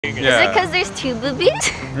Is it because there's two boobies?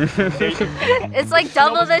 It's like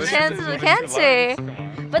double the chances of cancer.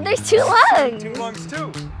 But there's two lungs. Two lungs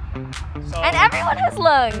too. So, and everyone has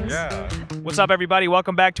lungs. Yeah. What's up, everybody?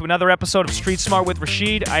 Welcome back to another episode of Street Smart with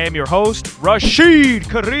Rashid. I am your host, Rashid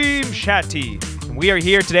Kareem Shatti. And we are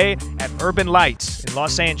here today at Urban Lights in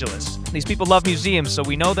Los Angeles. These people love museums, so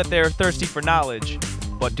we know that they're thirsty for knowledge.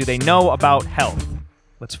 But do they know about health?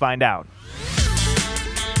 Let's find out.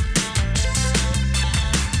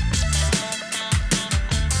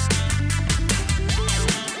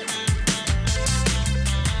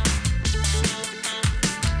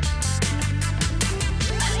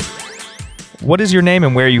 What is your name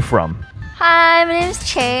and where are you from? Hi, my name is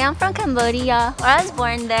Che. I'm from Cambodia, where I was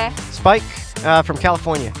born there. Spike, from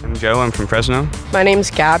California. I'm Joe. I'm from Fresno. My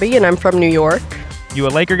name's Gabby, and I'm from New York. You a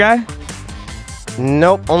Laker guy?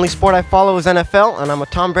 Nope, only sport I follow is NFL, and I'm a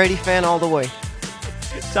Tom Brady fan all the way.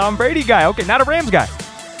 Tom Brady guy. Okay, not a Rams guy.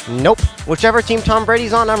 Nope, whichever team Tom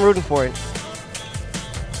Brady's on, I'm rooting for it.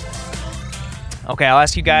 Okay, I'll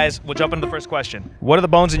ask you guys. We'll jump into the first question. What are the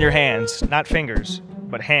bones in your hands? Not fingers,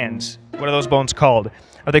 but hands. What are those bones called?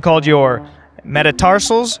 Are they called your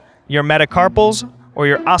metatarsals, your metacarpals, or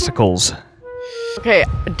your ossicles? Okay,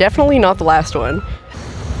 definitely not the last one.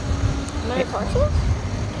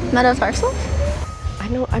 Metatarsals? Metatarsals? I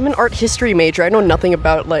know, I'm an art history major. I know nothing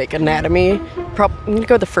about, like, anatomy. I'm gonna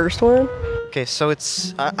go with the first one. Okay, so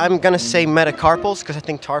it's, I'm gonna say metacarpals, because I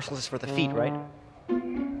think tarsals is for the feet, right?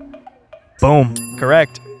 Boom.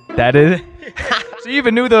 Correct. That is it. So you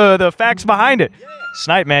even knew the facts behind it.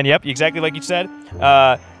 Snipe, man. Yep, exactly like you said.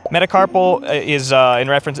 Metacarpal is in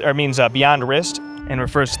reference, or means beyond wrist, and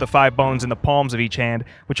refers to the 5 bones in the palms of each hand,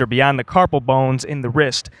 which are beyond the carpal bones in the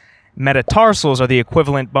wrist. Metatarsals are the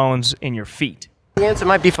equivalent bones in your feet. The answer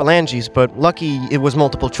might be phalanges, but lucky it was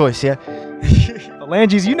multiple choice, yeah?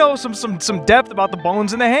 Phalanges, you know some depth about the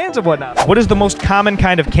bones in the hands and whatnot. What is the most common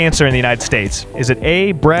kind of cancer in the United States? Is it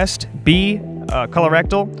A, breast, B,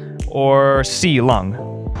 colorectal, or C, lung?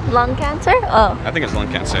 Lung cancer? Oh. I think it's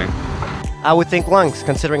lung cancer. I would think lungs,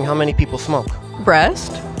 considering how many people smoke.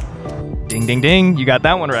 Breast? Ding, ding, ding. You got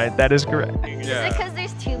that one right. That is correct. Is it because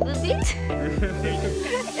there's two boobies?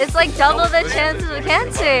 It's like double the chances of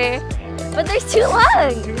cancer. But there's two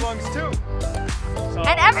lungs. Two lungs too. So,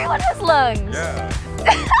 And everyone has lungs.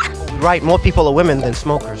 yeah. Right, more people are women than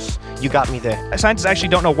smokers. You got me there. Scientists actually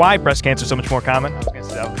don't know why breast cancer is so much more common. I was gonna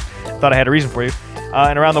say that. Thought I had a reason for you.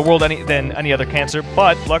 And around the world than any other cancer,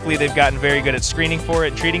 but luckily they've gotten very good at screening for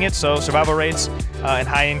it and treating it, so survival rates in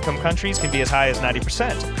high-income countries can be as high as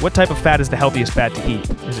 90%. What type of fat is the healthiest fat to eat?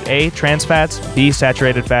 Is it A, trans fats, B,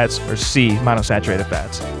 saturated fats, or C, monosaturated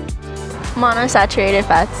fats? Monosaturated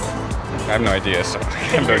fats. I have no idea. So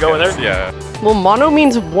I'm gonna go with her? Yeah. Well, mono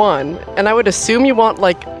means one, and I would assume you want,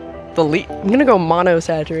 like, the lead. I'm gonna go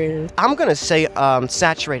monosaturated. I'm gonna say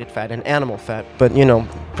saturated fat and animal fat, but you know,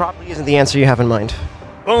 probably isn't the answer you have in mind.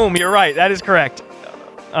 Boom, you're right. That is correct.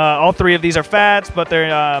 All 3 of these are fats, but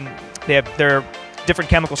they're different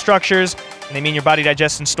chemical structures, and they mean your body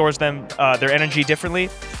digests and stores them their energy differently.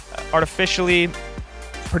 Artificially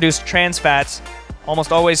produced trans fats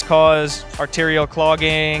almost always cause arterial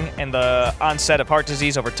clogging and the onset of heart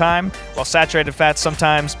disease over time, while saturated fats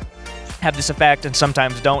sometimes have this effect and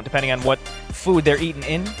sometimes don't, depending on what food they're eaten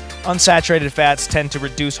in. Unsaturated fats tend to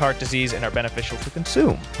reduce heart disease and are beneficial to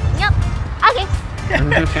consume. Yep. Okay.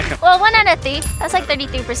 Well, 1 out of 3. That's like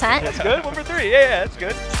 33%. That's good. 1 for 3. Yeah, that's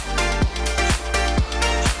good.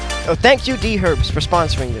 Oh, thank you, Dherbs, for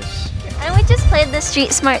sponsoring this. And we just played the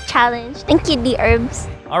Street Smart Challenge. Thank you, Dherbs.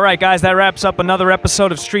 All right, guys, that wraps up another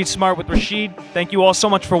episode of Street Smart with Rashid. Thank you all so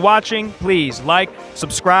much for watching. Please like,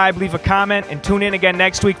 subscribe, leave a comment, and tune in again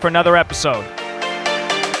next week for another episode.